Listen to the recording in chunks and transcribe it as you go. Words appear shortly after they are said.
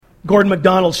Gordon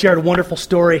MacDonald shared a wonderful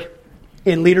story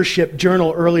in Leadership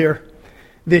Journal earlier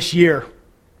this year.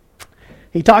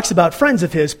 He talks about friends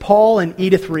of his, Paul and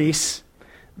Edith Reese.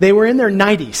 They were in their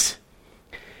 90s.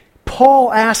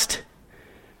 Gordon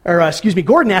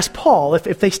asked Paul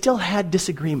if they still had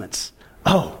disagreements.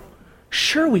 "Oh,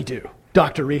 sure we do,"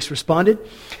 Dr. Reese responded.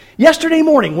 "Yesterday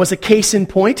morning was a case in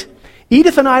point.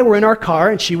 Edith and I were in our car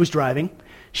and she was driving.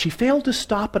 She failed to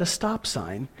stop at a stop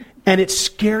sign and it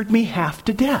scared me half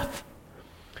to death."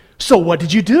 "So what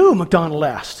did you do?" MacDonald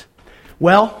asked.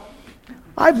 "Well,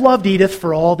 I've loved Edith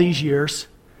for all these years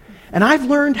and I've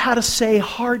learned how to say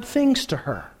hard things to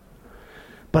her.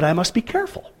 But I must be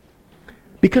careful.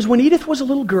 Because when Edith was a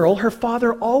little girl, her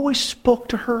father always spoke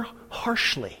to her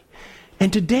harshly.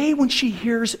 And today when she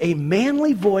hears a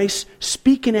manly voice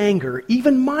speak in anger,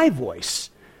 even my voice,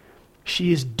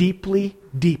 she is deeply,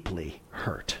 deeply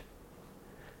hurt."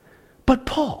 "But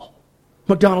Paul,"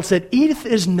 MacDonald said, "Edith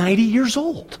is 90 years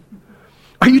old.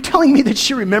 Are you telling me that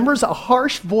she remembers a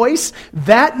harsh voice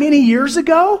that many years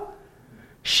ago?"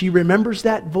 "She remembers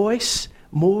that voice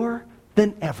more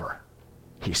than ever,"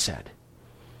 he said.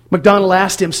 MacDonald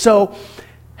asked him, "So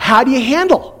how do you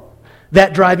handle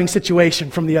that driving situation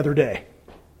from the other day?"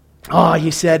 "Oh," he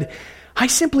said, "I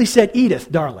simply said,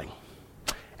 'Edith, darling,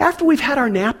 after we've had our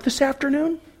nap this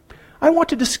afternoon, I want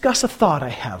to discuss a thought I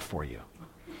have for you.'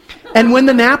 And when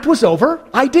the nap was over,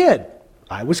 I did.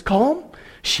 I was calm,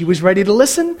 she was ready to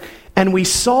listen, and we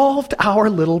solved our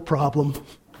little problem."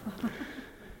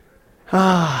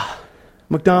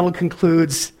 MacDonald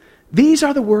concludes, "These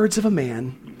are the words of a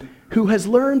man who has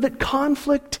learned that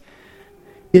conflict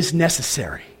is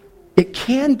necessary. It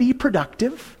can be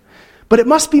productive, but it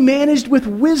must be managed with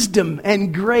wisdom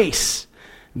and grace.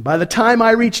 And by the time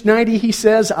I reach 90, he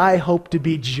says, I hope to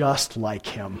be just like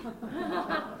him."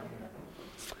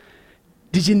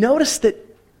 Did you notice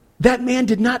that man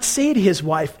did not say to his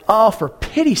wife, "Oh, for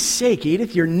pity's sake,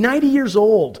 Edith, you're 90 years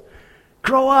old.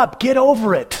 Grow up, get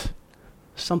over it."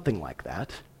 Something like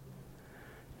that.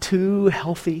 Two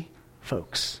healthy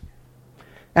folks.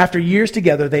 After years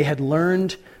together, they had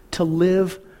learned to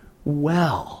live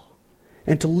well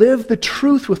and to live the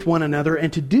truth with one another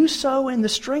and to do so in the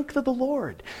strength of the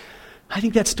Lord. I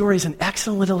think that story is an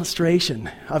excellent illustration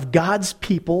of God's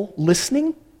people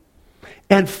listening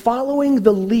and following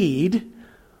the lead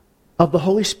of the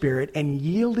Holy Spirit and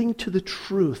yielding to the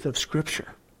truth of Scripture.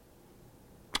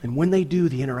 And when they do,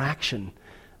 the interaction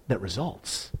that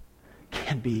results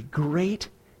can be great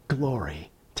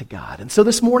glory to God. And so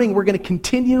this morning we're going to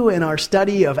continue in our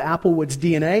study of Applewood's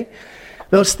DNA.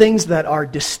 Those things that are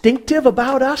distinctive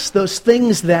about us, those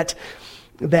things that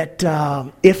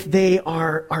if they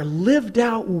are lived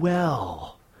out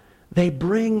well, they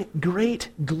bring great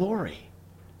glory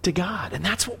to God. And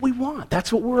that's what we want.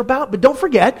 That's what we're about. But don't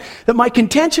forget that my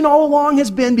contention all along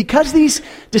has been because these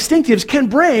distinctives can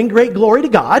bring great glory to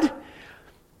God,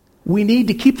 we need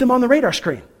to keep them on the radar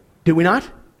screen. Do we not?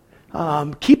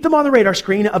 Keep them on the radar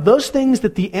screen of those things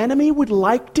that the enemy would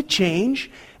like to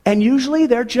change. And usually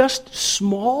they're just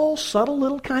small, subtle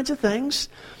little kinds of things.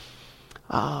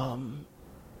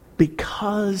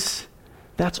 Because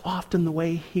that's often the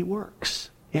way he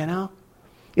works, you know?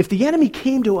 If the enemy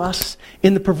came to us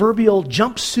in the proverbial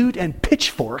jumpsuit and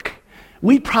pitchfork,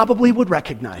 we probably would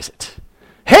recognize it.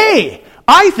 Hey,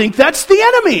 I think that's the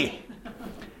enemy.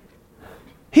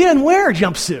 He doesn't wear a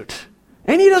jumpsuit,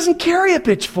 and he doesn't carry a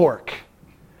pitchfork.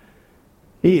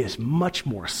 He is much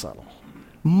more subtle,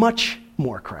 much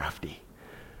more crafty,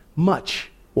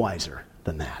 much wiser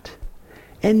than that,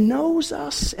 and knows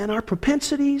us and our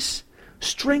propensities,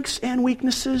 strengths and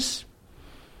weaknesses.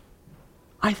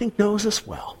 I think knows us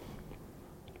well.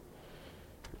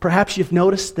 Perhaps you've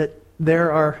noticed that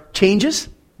there are changes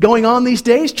going on these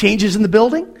days, changes in the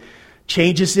building,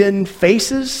 changes in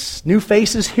faces, new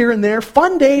faces here and there,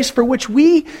 fun days for which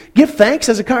we give thanks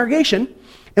as a congregation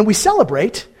and we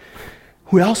celebrate.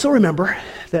 We also remember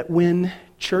that when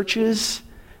churches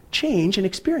change and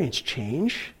experience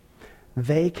change,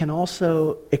 they can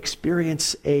also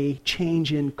experience a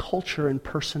change in culture and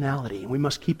personality. We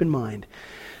must keep in mind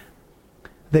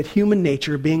that human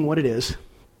nature, being what it is,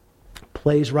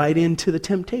 plays right into the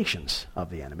temptations of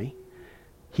the enemy.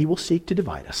 He will seek to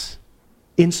divide us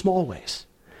in small ways.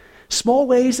 Small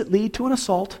ways that lead to an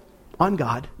assault on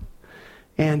God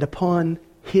and upon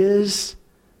His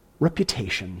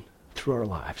reputation through our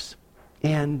lives.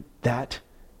 And that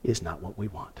is not what we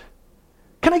want.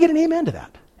 Can I get an amen to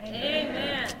that?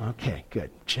 Amen. Okay,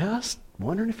 good. Just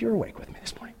wondering if you're awake with me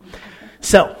this morning.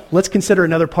 So, let's consider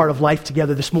another part of life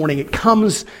together this morning. It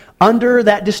comes under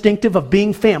that distinctive of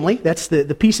being family. That's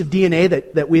the piece of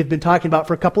DNA that we have been talking about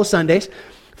for a couple of Sundays.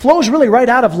 flows really right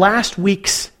out of last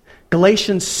week's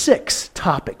Galatians 6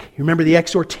 topic. You remember the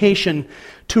exhortation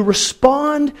to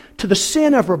respond to the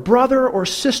sin of a brother or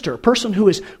sister, a person who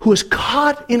is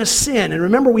caught in a sin. And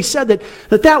remember we said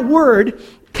that word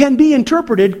can be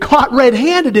interpreted caught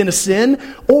red-handed in a sin,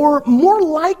 or more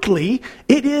likely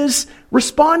it is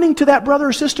responding to that brother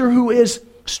or sister who is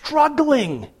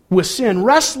struggling with sin,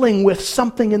 wrestling with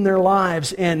something in their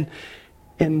lives, and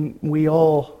we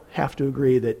all have to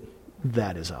agree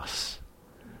that is us.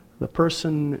 The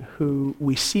person who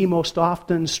we see most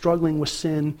often struggling with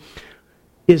sin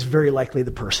is very likely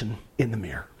the person in the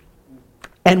mirror.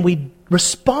 And we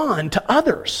respond to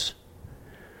others.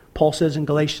 Paul says in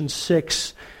Galatians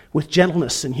 6, with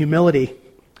gentleness and humility,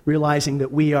 realizing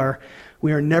that we are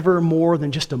never more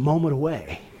than just a moment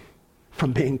away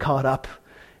from being caught up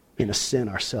in a sin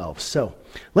ourselves. So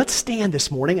let's stand this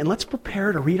morning and let's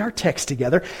prepare to read our text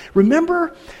together.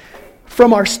 Remember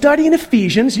from our study in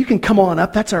Ephesians, you can come on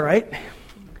up, that's all right.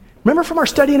 Remember from our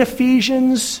study in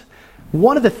Ephesians,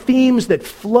 one of the themes that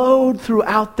flowed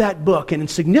throughout that book and in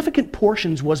significant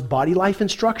portions was body life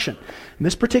instruction. And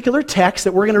this particular text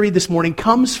that we're going to read this morning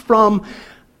comes from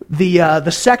the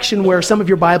section where some of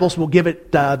your Bibles will give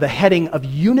it the heading of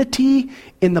unity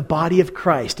in the body of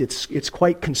Christ. It's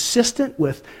quite consistent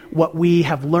with what we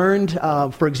have learned,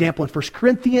 for example, in 1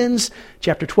 Corinthians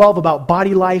chapter 12 about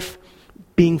body life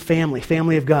being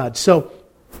family of God. So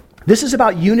this is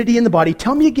about unity in the body.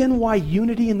 Tell me again why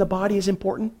unity in the body is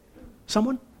important.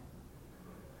 Someone?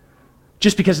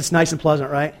 Just because it's nice and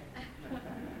pleasant, right?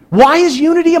 Why is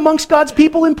unity amongst God's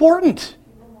people important?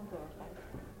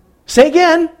 Say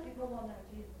again.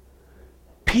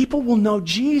 People will know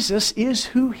Jesus is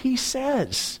who he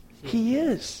says he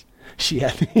is. She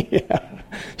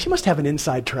must have an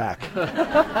inside track.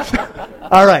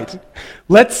 All right.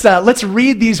 Let's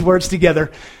read these words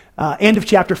together. End of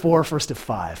chapter 4, first of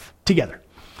 5. Together.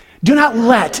 Do not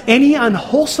let any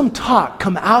unwholesome talk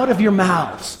come out of your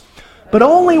mouths, but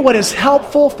only what is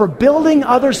helpful for building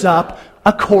others up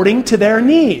according to their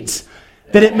needs,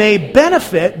 that it may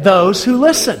benefit those who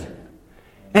listen.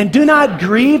 And do not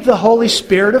grieve the Holy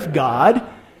Spirit of God,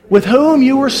 with whom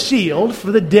you were sealed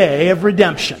for the day of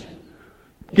redemption.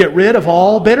 Get rid of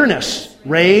all bitterness,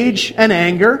 rage and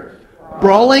anger,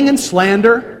 brawling and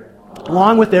slander,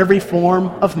 along with every form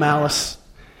of malice.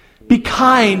 Be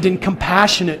kind and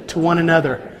compassionate to one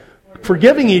another,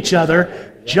 forgiving each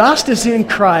other, just as in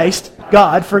Christ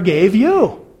God forgave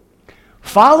you.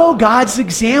 Follow God's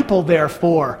example,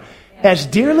 therefore, as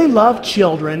dearly loved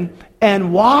children,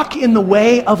 and walk in the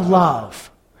way of love,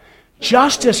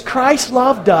 just as Christ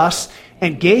loved us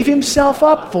and gave himself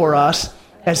up for us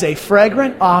as a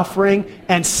fragrant offering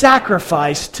and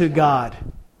sacrifice to God.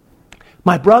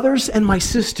 My brothers and my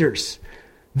sisters,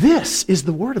 this is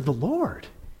the word of the Lord.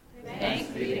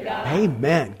 Thanks be to God.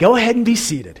 Amen. Go ahead and be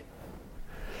seated.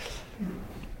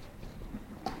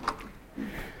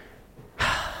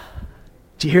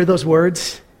 Do you hear those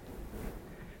words?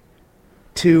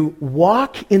 To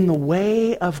walk in the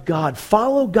way of God,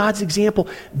 follow God's example,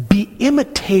 be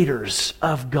imitators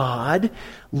of God,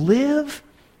 live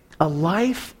a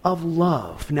life of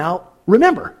love. Now,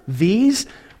 remember, these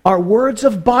are words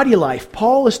of body life.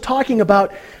 Paul is talking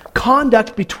about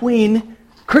conduct between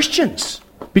Christians,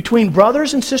 between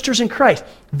brothers and sisters in Christ.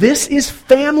 This is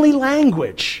family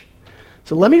language.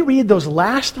 So let me read those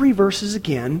last 3 verses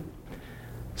again,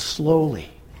 slowly.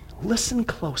 Listen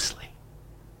closely.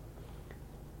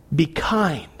 Be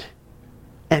kind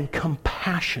and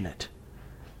compassionate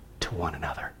to one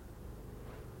another,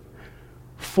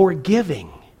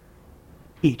 forgiving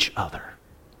each other,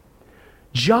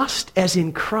 just as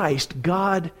in Christ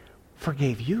God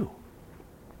forgave you.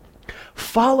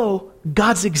 Follow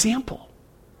God's example,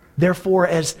 therefore,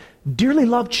 as dearly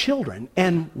loved children,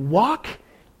 and walk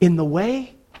in the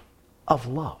way of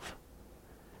love,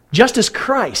 just as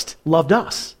Christ loved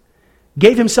us,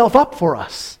 gave himself up for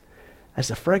us, as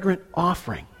a fragrant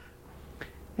offering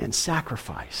and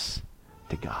sacrifice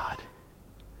to God.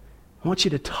 I want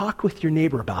you to talk with your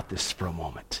neighbor about this for a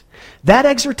moment. That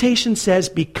exhortation says,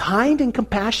 be kind and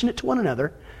compassionate to one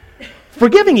another,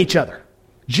 forgiving each other,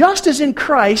 just as in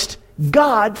Christ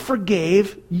God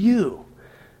forgave you.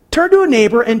 Turn to a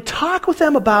neighbor and talk with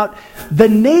them about the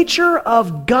nature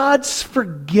of God's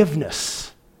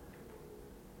forgiveness.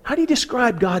 How do you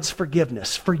describe God's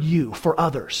forgiveness for you, for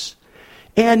others?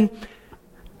 And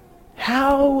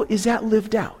how is that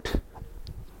lived out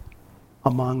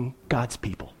among God's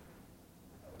people?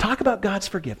 Talk about God's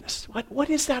forgiveness. What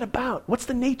is that about? What's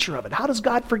the nature of it? How does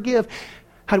God forgive?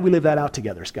 How do we live that out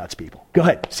together as God's people? Go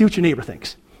ahead. See what your neighbor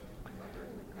thinks.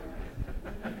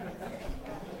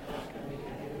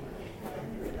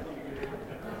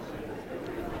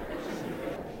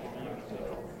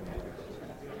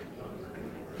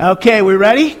 Okay, we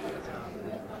ready?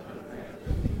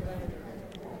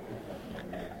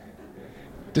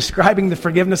 Describing the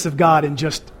forgiveness of God in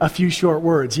just a few short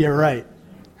words. Yeah, right.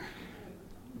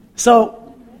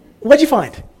 So, what'd you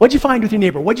find? What'd you find with your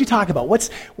neighbor? What'd you talk about?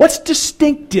 What's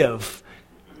distinctive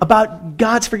about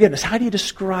God's forgiveness? How do you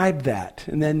describe that?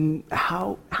 And then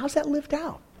how's that lived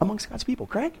out amongst God's people?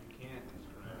 Craig?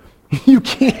 You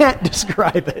can't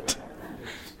describe it. It's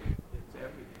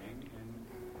everything,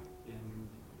 and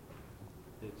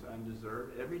it's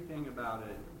undeserved. Everything about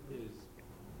it is,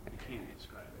 you can't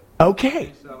describe it.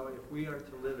 Okay. So if we are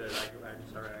to live it,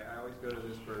 I always go to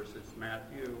this verse. It's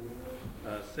Matthew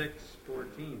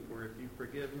 6:14. For if you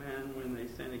forgive men when they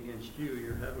sin against you,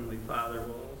 your heavenly Father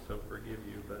will also forgive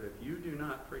you. But if you do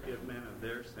not forgive men of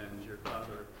their sins, your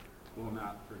Father will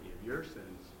not forgive your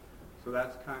sins. So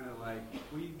that's kind of like,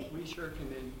 we sure can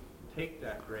then take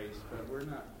that grace, but we're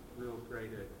not real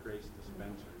great at grace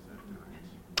dispensers at times.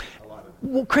 A lot of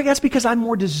Well, Craig, that's because I'm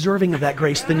more deserving of that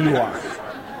grace than you are.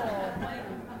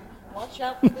 Watch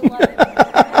out for the light.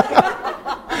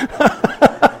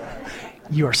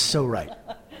 You are so right.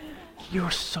 You're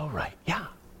so right. Yeah.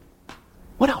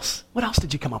 What else? What else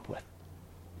did you come up with?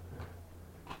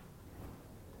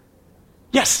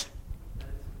 Yes.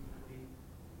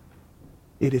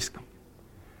 It is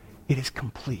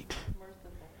complete.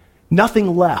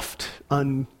 Nothing left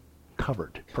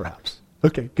uncovered, perhaps.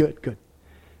 Okay, good.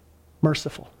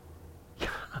 Merciful. Yeah.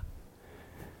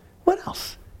 What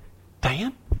else?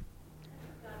 Diane?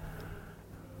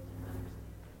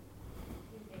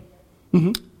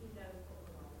 Mm-hmm.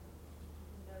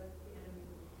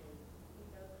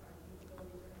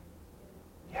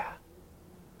 Yeah.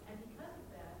 And because of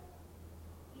that,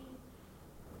 he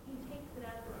takes it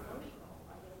out of emotional.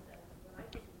 I guess that's when I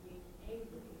think of being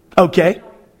angry. Okay.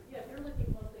 Yeah, you're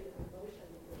looking mostly at emotion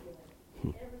that you're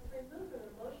feeling. And if it's removed an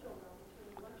emotional realm, it's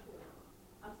really much more.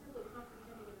 I'm simply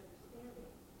comprehending and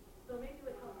understanding. So maybe it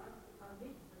would help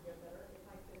me to forgive better if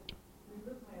I could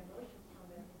remove my emotions from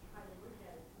it and try to look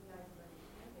at it through the eyes of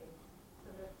understanding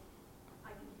so that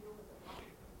I can deal with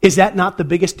it. Is that not the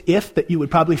biggest if that you would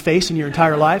probably face in your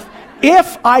entire life?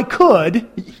 If I could.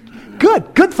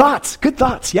 Good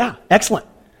thoughts. Yeah, excellent.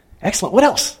 What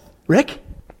else? Rick?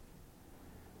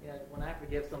 Yeah, when I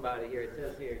forgive somebody here, it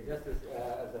says here, just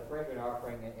as a fragrant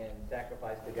offering and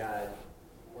sacrifice to God,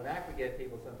 when I forgive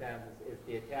people, sometimes it's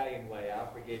the Italian way.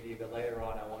 I'll forgive you, but later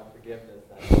on I want forgiveness.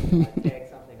 I tag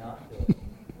something onto it. And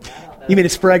I don't know. You mean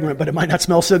it's fragrant, but it might not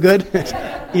smell so good?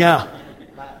 Yeah.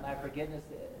 My forgiveness,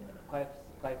 quite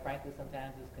frankly,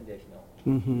 sometimes is conditional.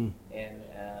 Mm-hmm. And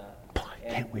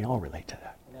Can't we all relate to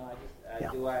that? you know,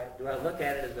 Yeah. do I look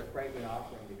at it as a fragrant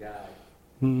offering to God?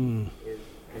 Is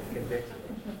conviction.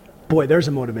 Boy, there's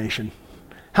a motivation.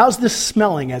 How's this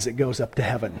smelling as it goes up to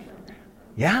heaven?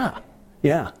 Yeah.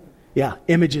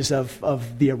 Images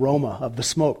of the aroma of the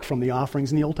smoke from the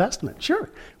offerings in the Old Testament. Sure.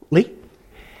 Lee?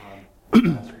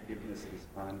 God's forgiveness is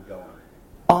ongoing.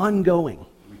 Ongoing.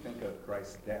 We think of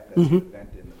Christ's death as an event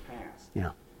in the past.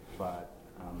 Yeah. But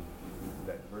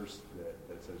that verse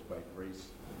that says, by grace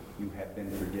you have been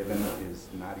forgiven, is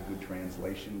not a good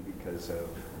translation because of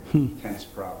tense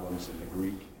problems in the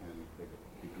Greek. And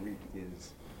the Greek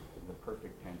is the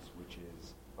perfect tense, which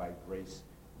is, by grace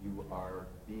you are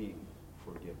being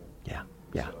forgiven. Yeah.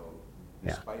 So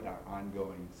despite our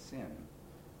ongoing sin,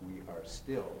 we are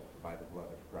still, by the blood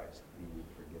of Christ, being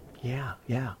forgiven.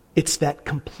 Yeah. It's that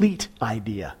complete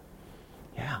idea.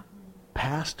 Yeah.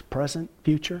 Past, present,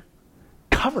 future.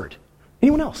 Covered.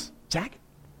 Anyone else? Zach?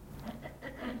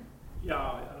 Yeah,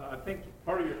 I think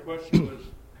part of your question was,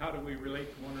 how do we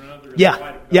relate to one another in the Yeah.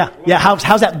 light of God's love? Yeah.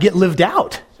 How's that get lived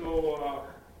out? So,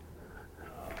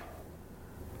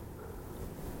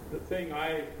 the thing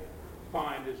I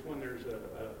find is when there's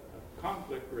a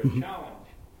conflict or a challenge,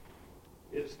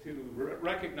 is to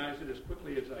recognize it as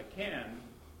quickly as I can,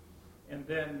 and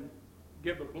then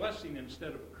give a blessing instead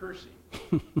of a cursing.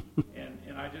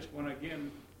 and I just want to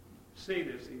again say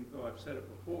this, even though I've said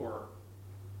it before.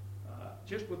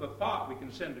 Just with a thought, we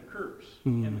can send a curse,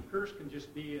 and the curse can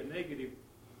just be a negative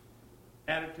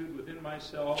attitude within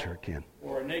myself, Sure can.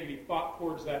 or a negative thought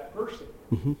towards that person.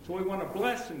 So we want to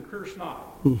bless and curse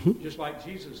not, just like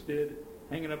Jesus did,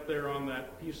 hanging up there on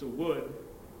that piece of wood.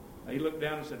 He looked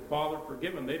down and said, "Father,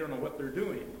 forgive them; they don't know what they're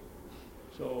doing."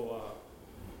 So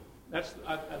that's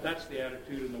the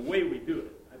attitude and the way we do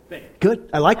it, I think. Good.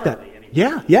 I like that. Partly,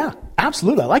 anyway. Yeah.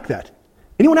 Absolutely. I like that.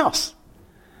 Anyone else?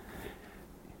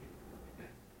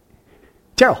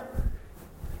 Terrell? I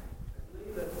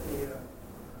believe that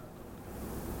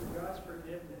God's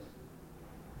forgiveness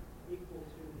is equal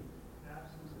to the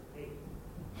absence of hate.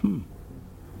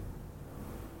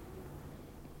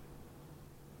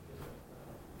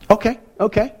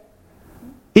 Okay.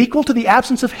 Equal to the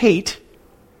absence of hate.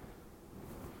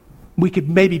 We could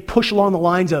maybe push along the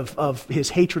lines of his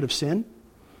hatred of sin,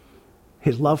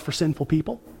 his love for sinful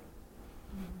people.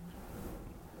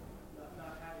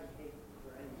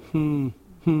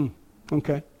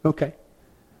 Okay.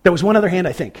 There was one other hand,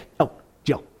 I think. Oh,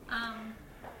 Jill.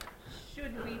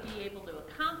 Should we be able to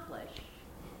accomplish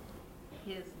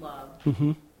his love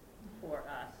for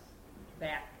us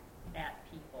back at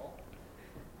people,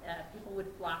 people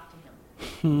would flock to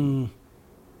him.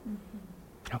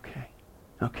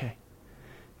 Okay.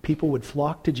 People would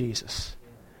flock to Jesus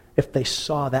if they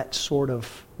saw that sort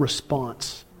of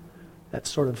response, that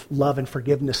sort of love and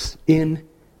forgiveness in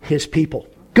his people.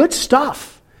 Good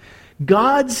stuff.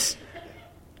 God's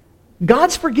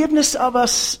forgiveness of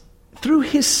us through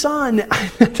his Son.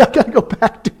 I've got to go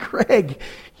back to Craig.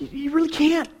 You really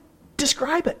can't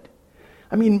describe it.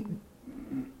 I mean,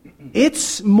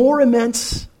 it's more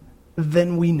immense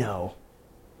than we know.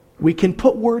 We can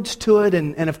put words to it,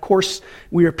 and of course,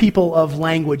 we are people of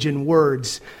language and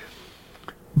words.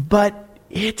 But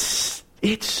it's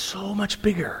so much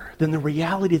bigger than the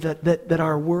reality that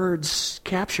our words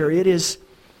capture. It is,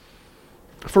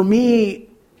 for me,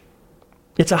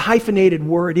 it's a hyphenated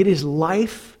word. It is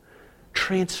life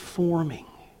transforming.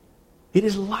 It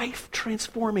is life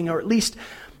transforming, or at least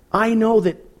I know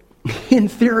that in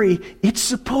theory, it's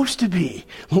supposed to be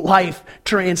life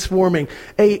transforming.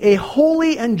 A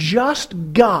holy and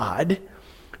just God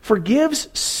forgives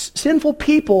sinful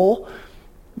people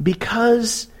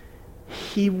because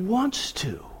he wants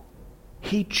to.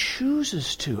 He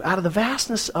chooses to, out of the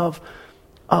vastness of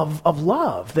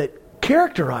love that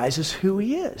characterizes who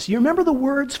he is. You remember the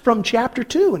words from chapter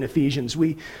 2 in Ephesians?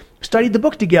 We studied the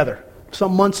book together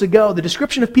some months ago. The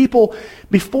description of people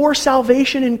before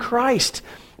salvation in Christ.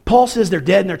 Paul says they're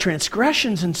dead in their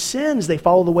transgressions and sins. They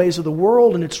follow the ways of the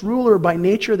world and its ruler. By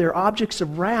nature, they're objects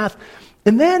of wrath.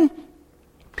 And then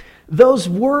those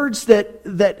words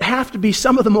that have to be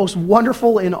some of the most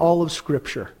wonderful in all of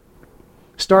Scripture.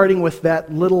 Starting with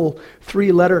that little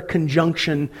 3-letter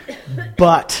conjunction,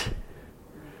 but,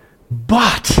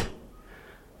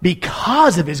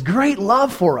 because of his great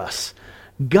love for us,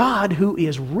 God, who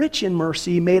is rich in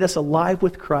mercy, made us alive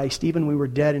with Christ, even when we were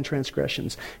dead in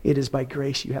transgressions. It is by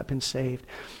grace you have been saved.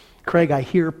 Craig, I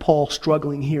hear Paul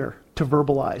struggling here to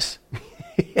verbalize.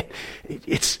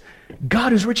 It's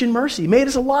God who's rich in mercy, made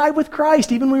us alive with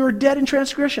Christ, even when we were dead in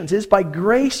transgressions. It is by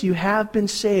grace you have been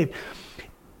saved.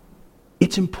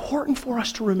 It's important for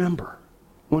us to remember,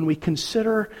 when we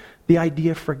consider the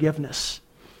idea of forgiveness,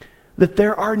 that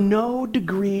there are no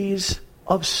degrees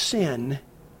of sin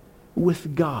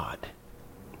with God.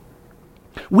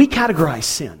 We categorize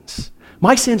sins.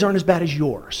 My sins aren't as bad as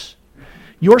yours.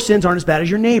 Your sins aren't as bad as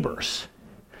your neighbor's.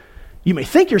 You may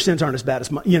think your sins aren't as bad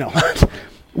as mine.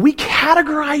 We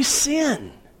categorize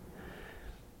sin.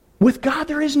 With God,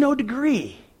 there is no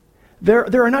degree.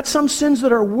 There are not some sins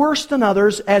that are worse than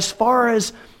others as far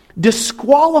as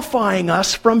disqualifying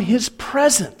us from his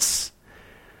presence.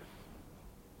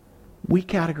 We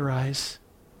categorize.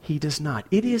 He does not.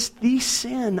 It is the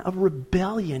sin of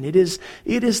rebellion. It is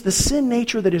the sin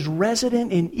nature that is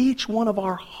resident in each one of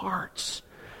our hearts.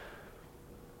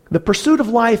 The pursuit of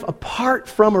life apart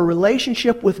from a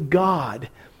relationship with God,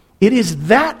 it is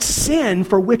that sin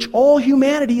for which all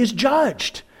humanity is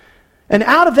judged. And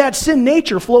out of that sin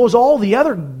nature flows all the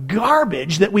other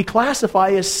garbage that we classify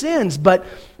as sins. But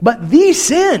the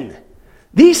sin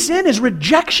is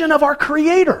rejection of our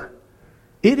Creator.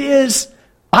 It is,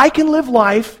 I can live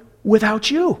life without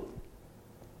you.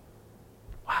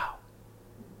 Wow.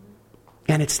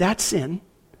 And it's that sin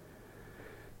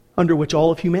under which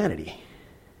all of humanity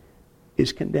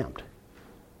is condemned.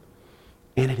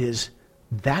 And it is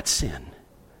that sin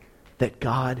that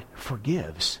God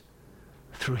forgives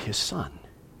through his Son,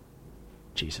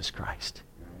 Jesus Christ.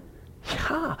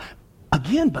 Yeah,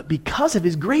 again, but because of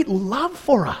his great love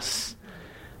for us,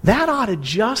 that ought to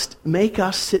just make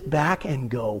us sit back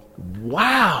and go,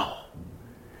 wow.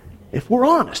 If we're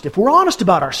honest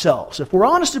about ourselves, if we're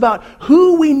honest about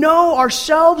who we know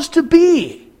ourselves to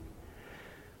be,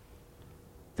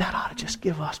 that ought to just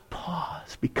give us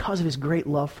pause because of his great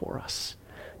love for us.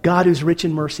 God, who's rich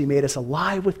in mercy, made us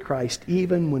alive with Christ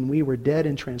even when we were dead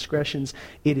in transgressions.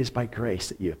 It is by grace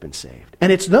that you have been saved.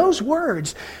 And it's those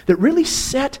words that really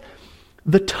set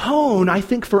the tone, I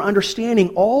think, for understanding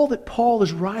all that Paul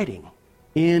is writing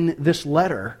in this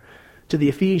letter to the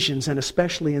Ephesians, and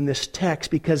especially in this text,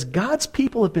 because God's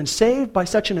people have been saved by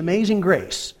such an amazing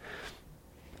grace.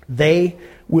 They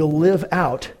will live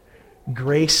out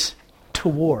grace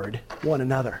toward one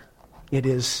another. It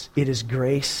is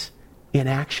grace in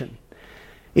action.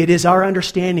 It is our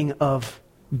understanding of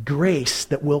grace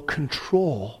that will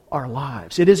control our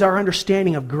lives. It is our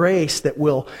understanding of grace that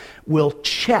will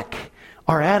check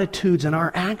our attitudes and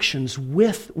our actions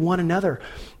with one another.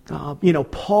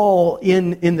 Paul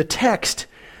in the text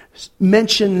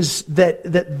mentions that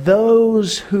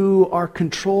those who are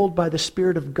controlled by the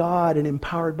Spirit of God and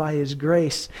empowered by His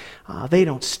grace, they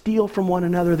don't steal from one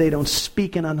another, they don't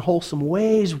speak in unwholesome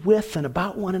ways with and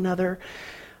about one another.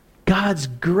 God's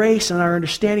grace and our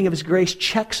understanding of His grace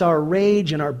checks our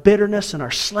rage and our bitterness and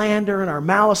our slander and our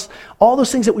malice. All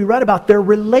those things that we read about, they're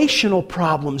relational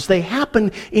problems. They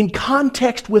happen in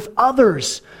context with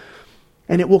others.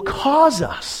 And it will cause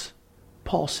us,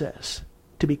 Paul says,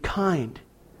 to be kind.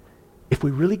 If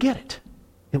we really get it,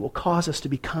 it will cause us to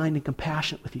be kind and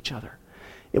compassionate with each other.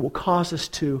 It will cause us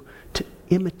to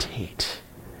imitate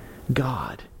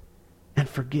God and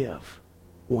forgive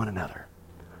one another.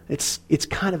 It's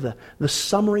kind of the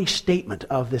summary statement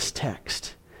of this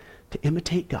text. To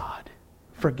imitate God,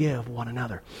 forgive one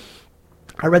another.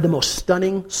 I read the most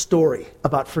stunning story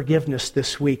about forgiveness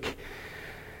this week.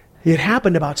 It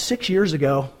happened about 6 years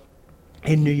ago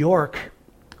in New York.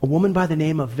 A woman by the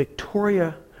name of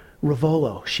Victoria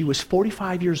Ravolo. She was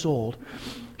 45 years old.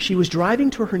 She was driving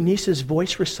to her niece's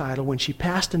voice recital when she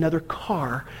passed another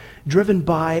car driven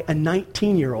by a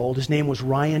 19-year-old. His name was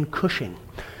Ryan Cushing.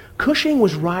 Cushing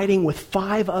was riding with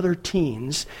 5 other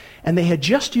teens, and they had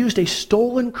just used a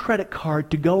stolen credit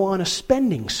card to go on a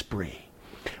spending spree.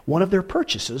 One of their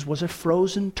purchases was a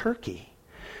frozen turkey.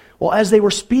 Well, as they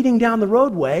were speeding down the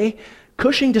roadway,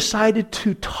 Cushing decided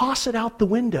to toss it out the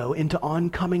window into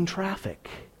oncoming traffic.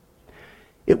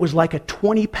 It was like a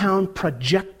 20-pound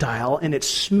projectile, and it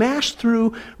smashed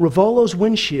through Ravolo's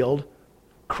windshield,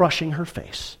 crushing her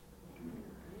face.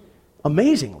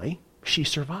 Amazingly, she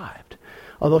survived,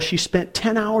 although she spent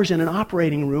 10 hours in an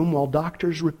operating room while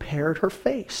doctors repaired her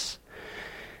face.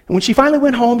 And when she finally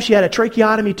went home, she had a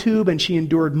tracheotomy tube, and she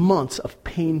endured months of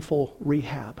painful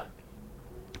rehab.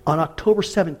 On October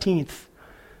 17th,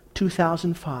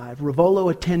 2005,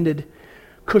 Ravolo attended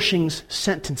Cushing's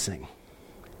sentencing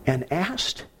and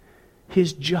asked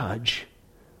his judge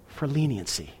for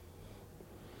leniency.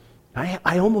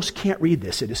 I almost can't read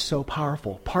this. It is so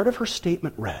powerful. Part of her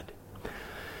statement read,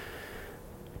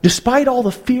 "Despite all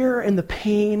the fear and the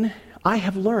pain I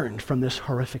have learned from this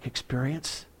horrific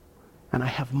experience, and I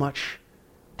have much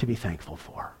to be thankful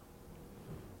for.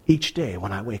 Each day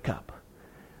when I wake up,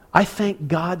 I thank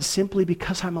God simply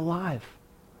because I'm alive.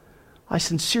 I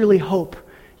sincerely hope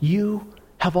you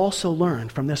have also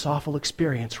learned from this awful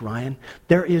experience, Ryan.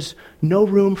 There is no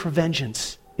room for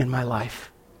vengeance in my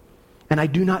life. And I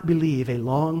do not believe a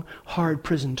long, hard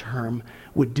prison term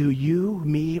would do you,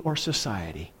 me, or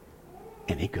society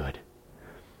any good."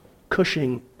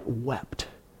 Cushing wept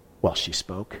while she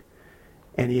spoke,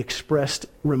 and he expressed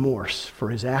remorse for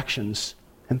his actions.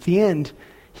 At the end,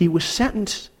 he was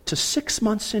sentenced to 6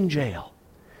 months in jail.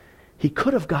 He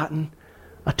could have gotten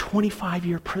a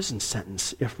 25-year prison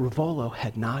sentence if Ravolo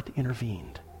had not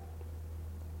intervened.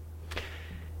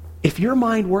 If your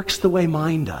mind works the way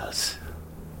mine does,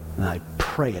 and I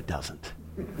pray it doesn't,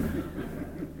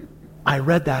 I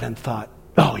read that and thought,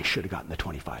 oh, he should have gotten the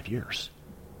 25 years.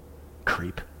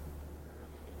 Creep.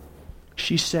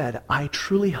 She said, "I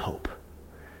truly hope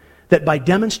that by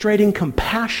demonstrating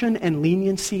compassion and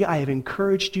leniency, I have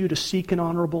encouraged you to seek an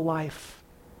honorable life.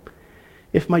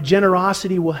 If my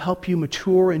generosity will help you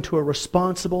mature into a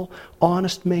responsible,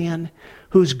 honest man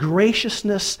whose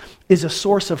graciousness is a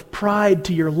source of pride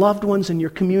to your loved ones and your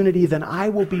community, then I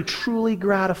will be truly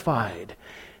gratified,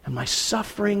 and my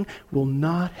suffering will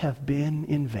not have been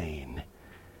in vain."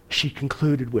 She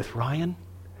concluded with, "Ryan,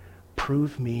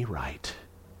 prove me right."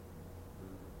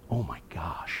 Oh my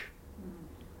gosh.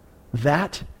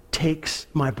 That takes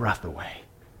my breath away.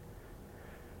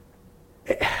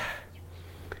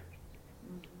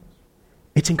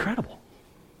 It's incredible.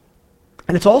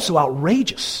 And it's also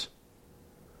outrageous.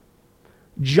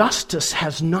 Justice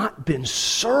has not been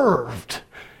served,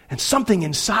 and something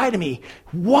inside of me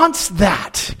wants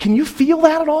that. Can you feel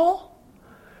that at all?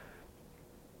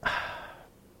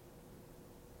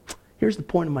 Here's the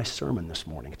point of my sermon this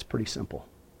morning. It's pretty simple.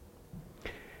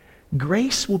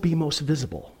 Grace will be most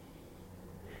visible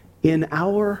in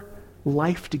our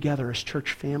life together as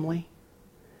church family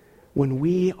when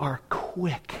we are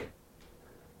quick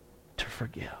to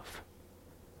forgive.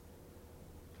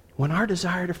 When our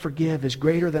desire to forgive is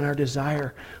greater than our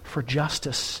desire for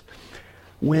justice,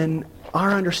 when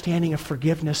our understanding of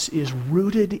forgiveness is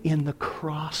rooted in the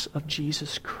cross of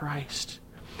Jesus Christ.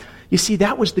 You see,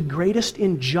 that was the greatest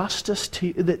injustice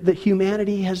that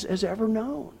humanity has ever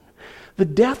known. the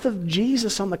death of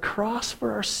Jesus on the cross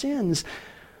for our sins.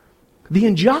 The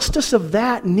injustice of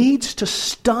that needs to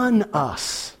stun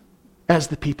us as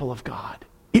the people of God.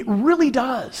 It really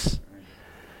does.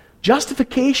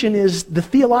 Justification is the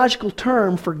theological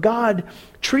term for God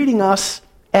treating us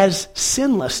as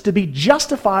sinless. To be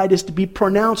justified is to be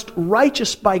pronounced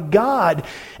righteous by God.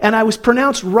 And I was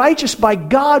pronounced righteous by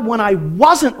God when I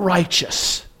wasn't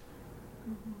righteous.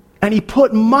 And He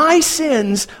put my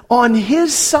sins on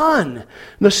His Son.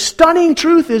 The stunning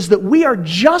truth is that we are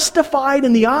justified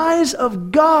in the eyes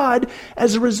of God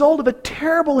as a result of a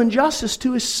terrible injustice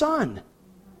to His Son.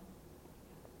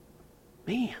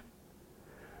 Man.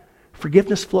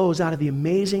 Forgiveness flows out of the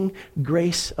amazing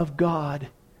grace of God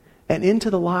and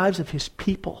into the lives of His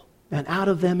people, and out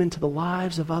of them into the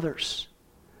lives of others.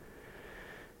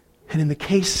 And in the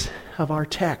case of our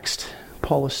text,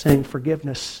 Paul is saying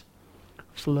forgiveness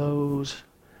flows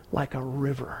like a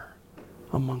river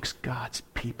amongst God's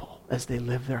people as they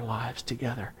live their lives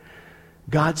together.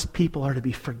 God's people are to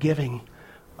be forgiving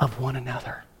of one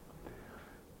another.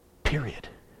 Period.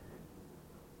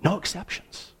 No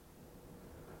exceptions.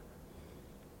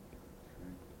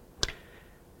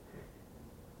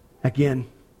 Again,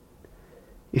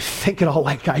 if you think it all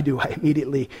like I do, I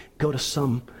immediately go to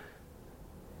some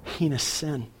heinous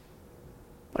sin.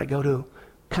 I go to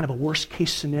kind of a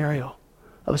worst-case scenario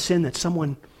of a sin that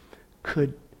someone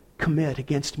could commit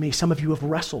against me. Some of you have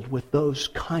wrestled with those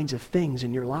kinds of things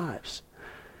in your lives.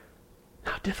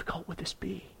 How difficult would this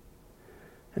be?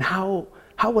 And how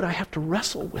would I have to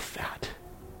wrestle with that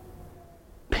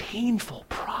painful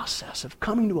process of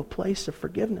coming to a place of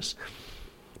forgiveness?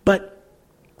 But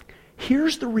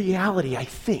here's the reality, I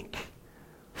think,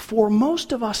 for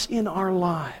most of us in our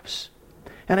lives.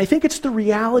 And I think it's the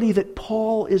reality that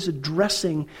Paul is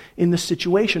addressing in this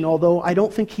situation, although I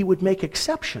don't think he would make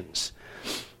exceptions.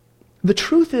 The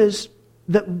truth is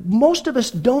that most of us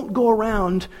don't go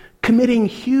around committing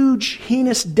huge,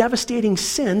 heinous, devastating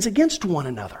sins against one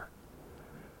another.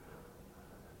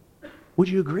 Would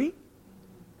you agree?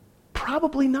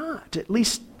 Probably not. At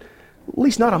least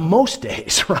not on most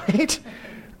days, right?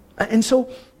 And so,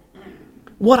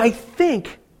 what I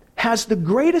think has the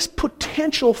greatest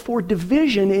potential for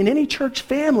division in any church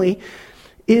family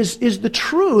is the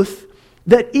truth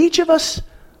that each of us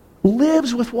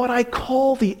lives with what I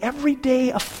call the everyday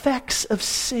effects of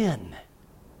sin.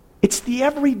 It's the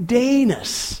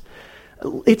everydayness.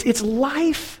 It's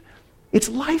life. It's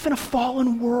life in a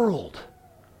fallen world.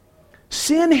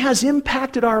 Sin has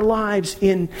impacted our lives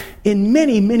in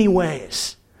many, many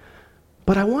ways.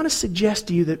 But I want to suggest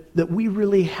to you that we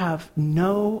really have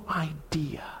no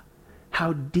idea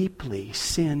how deeply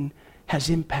sin has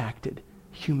impacted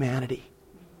humanity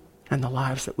and the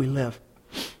lives that we live.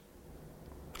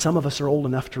 Some of us are old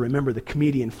enough to remember the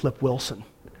comedian Flip Wilson.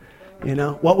 You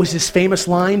know, what was his famous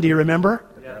line? Do you remember?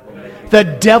 The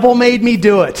devil made me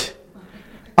do it.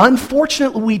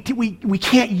 Unfortunately, we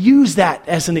can't use that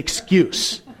as an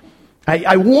excuse.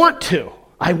 I want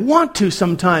to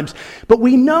sometimes. But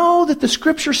we know that the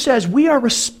Scripture says we are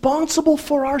responsible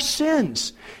for our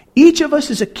sins. Each of us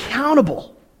is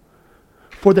accountable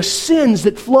for the sins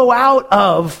that flow out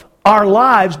of our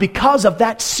lives because of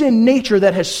that sin nature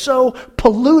that has so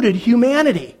polluted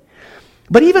humanity.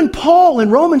 But even Paul in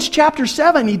Romans chapter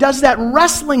 7, he does that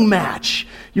wrestling match.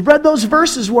 You've read those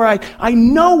verses where I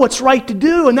know what's right to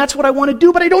do, and that's what I want to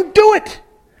do, but I don't do it.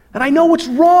 And I know what's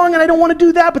wrong, and I don't want to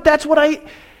do that, but that's what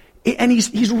And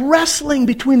he's wrestling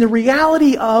between the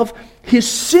reality of his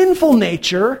sinful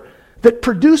nature that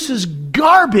produces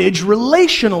garbage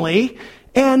relationally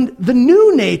and the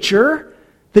new nature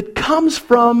that comes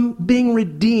from being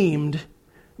redeemed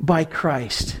by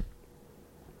Christ.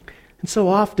 And so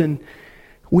often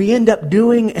we end up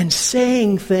doing and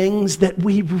saying things that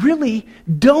we really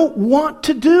don't want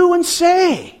to do and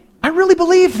say. I really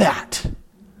believe that.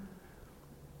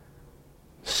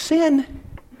 Sin,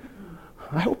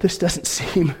 I hope this doesn't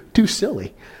seem too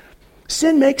silly.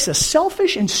 Sin makes us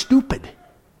selfish and stupid.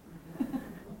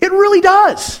 It really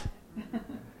does.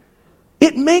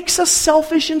 It makes us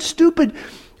selfish and stupid.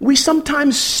 We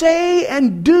sometimes say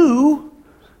and do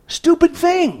stupid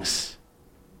things.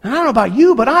 And I don't know about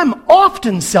you, but I'm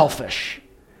often selfish.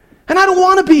 And I don't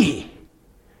want to be.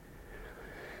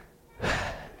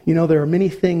 You know, there are many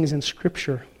things in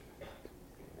Scripture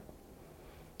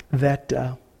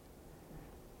that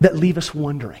leave us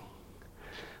wondering.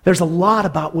 There's a lot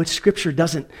about which Scripture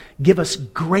doesn't give us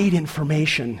great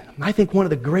information. I think one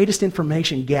of the greatest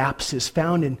information gaps is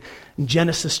found in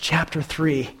Genesis chapter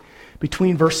 3,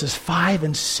 between verses 5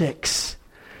 and 6.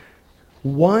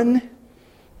 One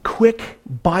quick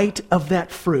bite of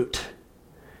that fruit,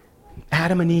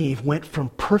 Adam and Eve went from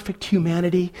perfect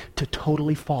humanity to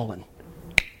totally fallen.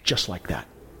 Just like that.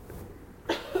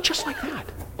 Just like that.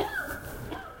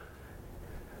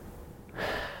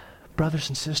 Brothers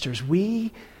and sisters,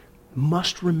 we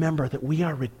must remember that we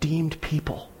are redeemed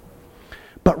people.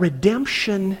 But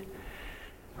redemption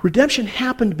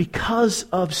happened because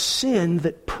of sin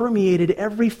that permeated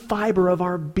every fiber of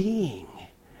our being.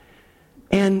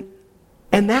 And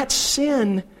that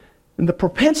sin, and the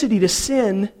propensity to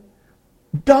sin,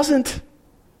 doesn't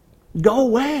go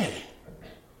away.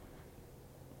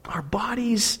 Our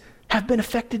bodies have been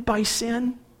affected by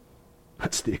sin.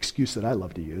 That's the excuse that I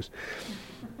love to use.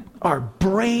 Our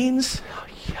brains, oh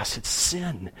yes, it's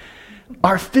sin.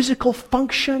 Our physical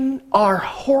function, our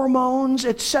hormones,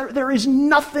 etc. There is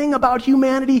nothing about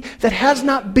humanity that has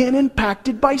not been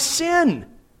impacted by sin.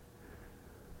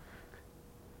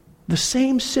 The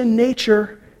same sin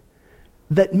nature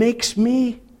that makes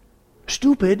me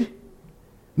stupid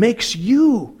makes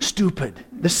you stupid.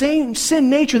 The same sin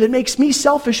nature that makes me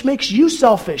selfish makes you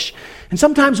selfish. And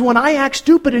sometimes when I act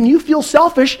stupid and you feel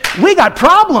selfish, we got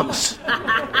problems.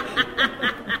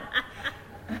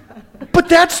 But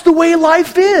that's the way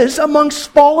life is amongst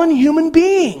fallen human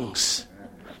beings.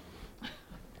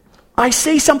 I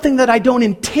say something that I don't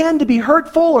intend to be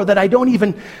hurtful or that I haven't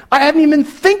even been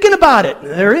thinking about it.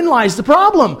 Therein lies the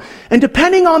problem. And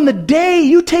depending on the day,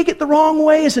 you take it the wrong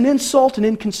way as an insult, an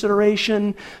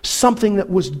inconsideration, something that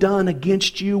was done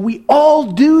against you. We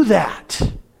all do that.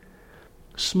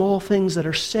 Small things that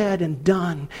are said and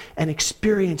done and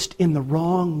experienced in the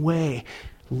wrong way.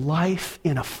 Life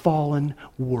in a fallen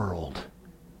world.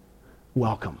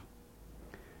 Welcome.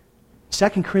 2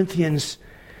 Corinthians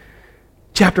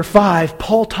Chapter 5,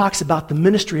 Paul talks about the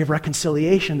ministry of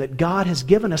reconciliation that God has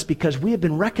given us because we have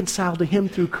been reconciled to Him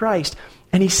through Christ.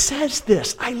 And he says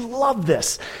this, I love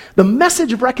this. The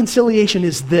message of reconciliation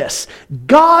is this: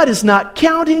 God is not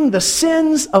counting the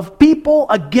sins of people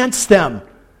against them.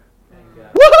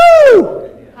 Woohoo!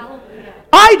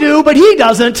 I do, but He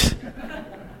doesn't.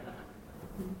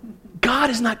 God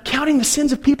is not counting the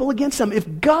sins of people against them.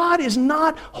 If God is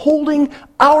not holding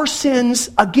our sins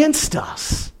against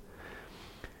us,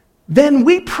 then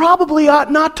we probably ought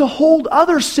not to hold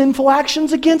other sinful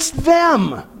actions against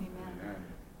them. Amen.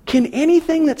 Can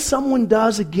anything that someone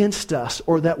does against us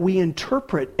or that we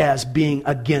interpret as being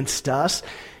against us,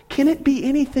 can it be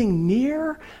anything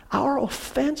near our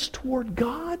offense toward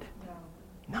God?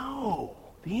 No.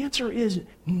 The answer is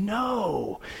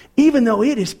no. Even though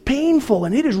it is painful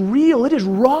and it is real, it is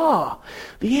raw,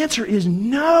 the answer is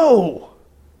no.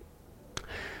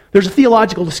 There's a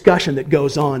theological discussion that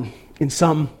goes on in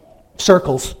some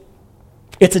circles.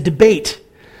 It's a debate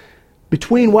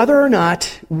between whether or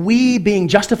not we, being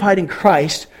justified in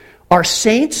Christ, are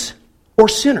saints or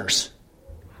sinners.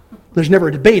 There's never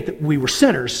a debate that we were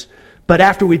sinners, but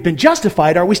after we've been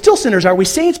justified, are we still sinners? Are we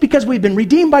saints because we've been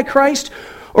redeemed by Christ,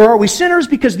 or are we sinners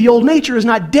because the old nature is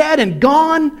not dead and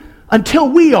gone until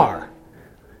we are?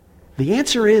 The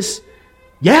answer is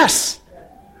yes.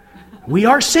 We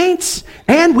are saints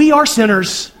and we are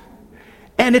sinners.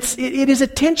 And it is a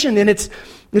tension, and it's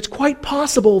quite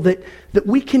possible that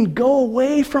we can go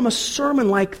away from a sermon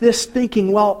like this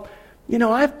thinking, well, you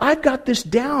know, I've got this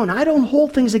down. I don't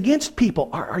hold things against people.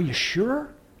 Are you sure?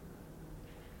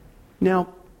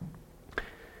 Now,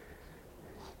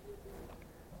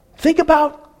 think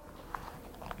about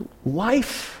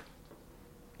life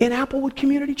in Applewood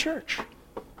Community Church.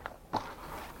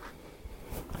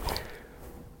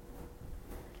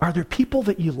 Are there people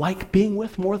that you like being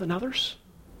with more than others?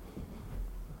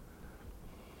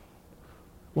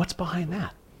 What's behind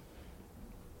that?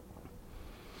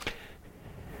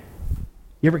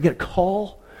 You ever get a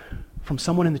call from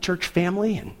someone in the church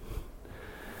family and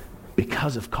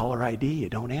because of caller ID you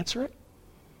don't answer it?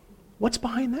 What's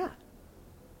behind that?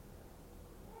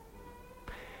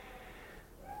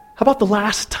 How about the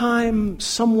last time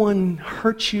someone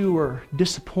hurt you or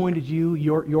disappointed you,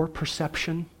 your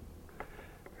perception?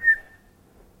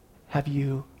 Have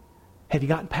you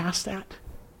gotten past that?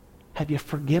 Have you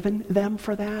forgiven them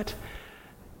for that?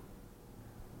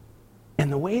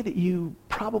 And the way that you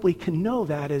probably can know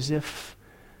that is if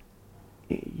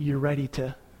you're ready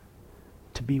to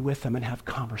be with them and have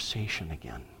conversation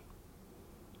again.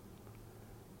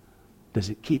 Does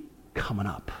it keep coming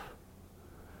up?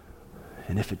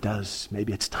 And if it does,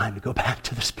 maybe it's time to go back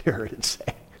to the Spirit and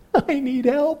say, I need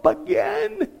help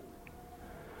again.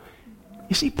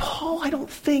 You see, Paul, I don't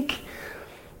think,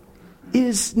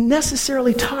 is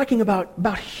necessarily talking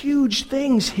about huge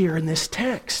things here in this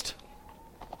text.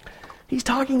 He's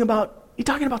talking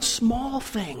about small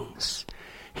things.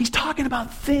 He's talking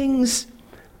about things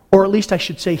Or at least I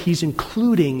should say he's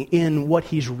including in what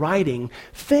he's writing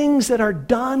things that are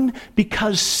done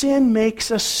because sin makes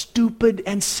us stupid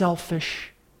and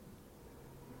selfish.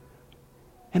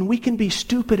 And we can be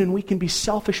stupid and we can be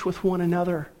selfish with one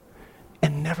another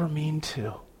and never mean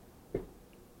to.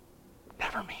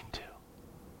 Never mean to.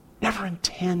 Never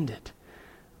intend it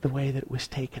the way that it was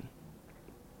taken.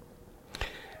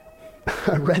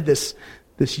 I read this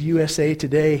USA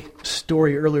Today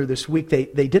story earlier this week. They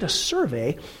did a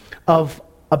survey of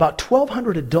about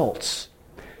 1,200 adults.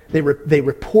 They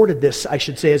reported this, I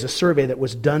should say, as a survey that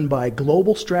was done by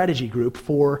Global Strategy Group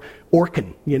for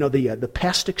Orkin, the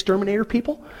pest exterminator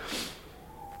people.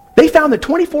 They found that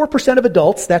 24% of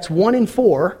adults, that's 1 in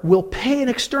 4, will pay an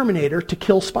exterminator to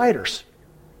kill spiders.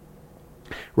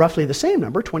 Roughly the same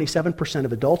number, 27%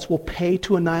 of adults, will pay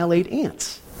to annihilate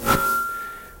ants.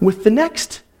 With the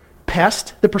next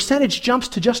pest, the percentage jumps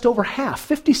to just over half.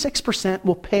 56%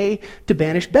 will pay to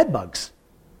banish bedbugs.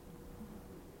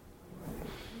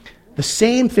 The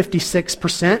same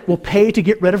 56% will pay to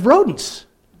get rid of rodents.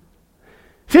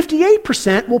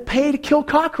 58% will pay to kill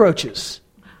cockroaches.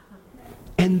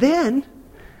 And then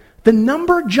the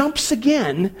number jumps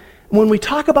again when we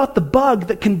talk about the bug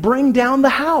that can bring down the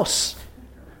house.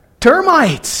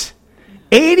 Termites.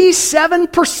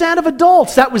 87% of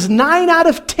adults, that was 9 out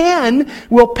of 10,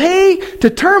 will pay to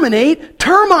terminate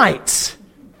termites.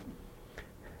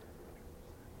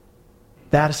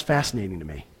 That is fascinating to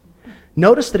me.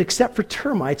 Notice that except for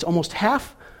termites, almost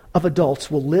half of adults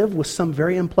will live with some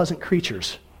very unpleasant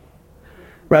creatures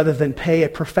rather than pay a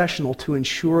professional to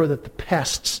ensure that the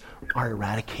pests are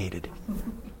eradicated.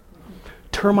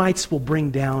 Termites will bring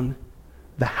down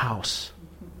the house.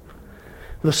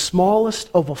 The smallest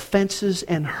of offenses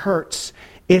and hurts,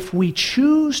 if we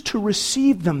choose to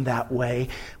receive them that way,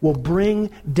 will bring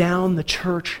down the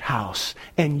church house.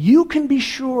 And you can be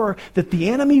sure that the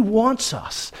enemy wants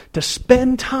us to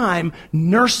spend time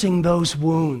nursing those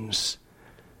wounds,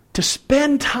 to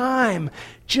spend time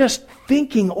just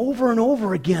thinking over and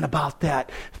over again about that,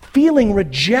 feeling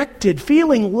rejected,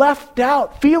 feeling left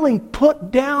out, feeling put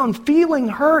down, feeling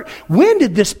hurt. When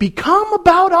did this become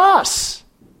about us?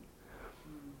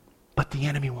 But the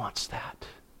enemy wants that.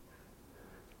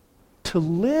 To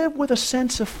live with a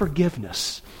sense of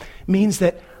forgiveness means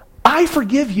that I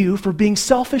forgive you for being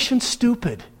selfish and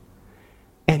stupid,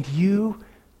 and you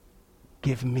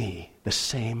give me the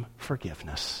same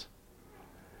forgiveness.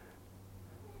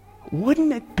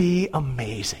 Wouldn't it be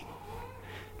amazing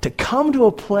to come to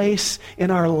a place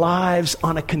in our lives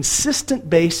on a consistent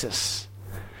basis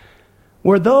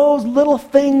where those little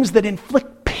things that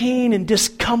inflict pain and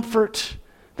discomfort,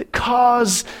 that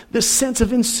cause this sense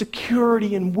of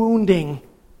insecurity and wounding,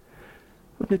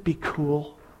 wouldn't it be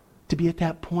cool to be at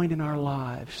that point in our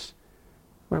lives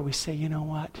where we say, you know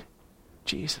what,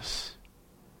 Jesus,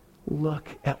 look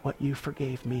at what you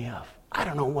forgave me of. I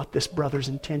don't know what this brother's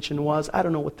intention was. I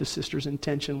don't know what this sister's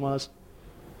intention was.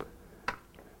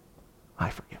 I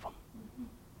forgive them.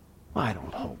 I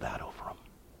don't hold that over them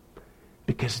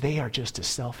because they are just as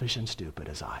selfish and stupid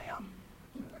as I am.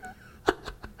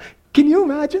 Can you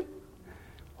imagine?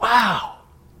 Wow.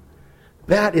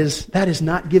 That is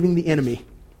not giving the enemy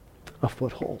a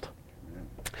foothold.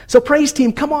 So praise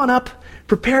team, come on up.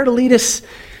 Prepare to lead us.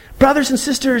 Brothers and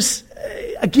sisters,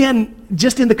 again,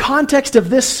 just in the context of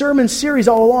this sermon series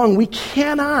all along, we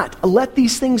cannot let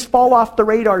these things fall off the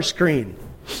radar screen.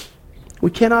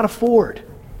 We cannot afford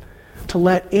to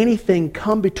let anything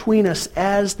come between us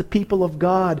as the people of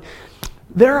God.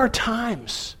 There are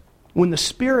times when the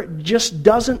Spirit just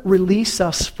doesn't release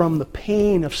us from the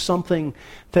pain of something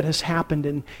that has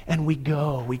happened, and we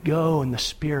go in the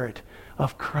Spirit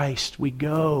of Christ. We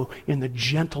go in the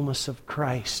gentleness of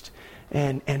Christ,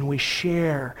 and we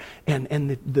share, and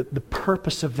the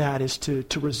purpose of that is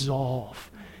to resolve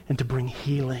and to bring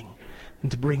healing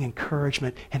and to bring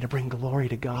encouragement and to bring glory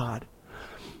to God.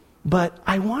 But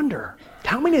I wonder,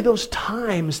 how many of those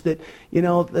times that,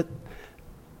 that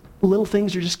little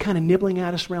things are just kind of nibbling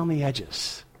at us around the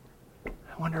edges,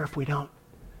 I wonder if we don't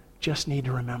just need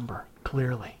to remember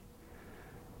clearly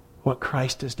what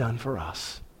Christ has done for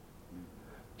us.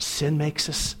 Sin makes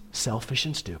us selfish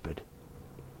and stupid,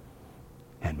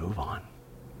 and move on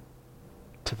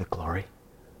to the glory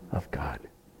of God.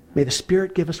 May the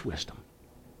Spirit give us wisdom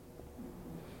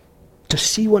to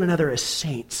see one another as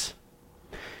saints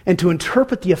and to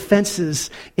interpret the offenses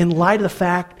in light of the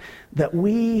fact that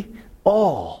we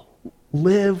all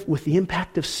live with the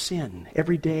impact of sin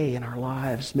every day in our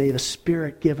lives. May the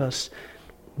Spirit give us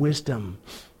wisdom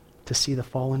to see the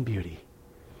fallen beauty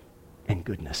and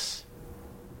goodness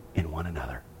in one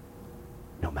another,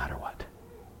 no matter what.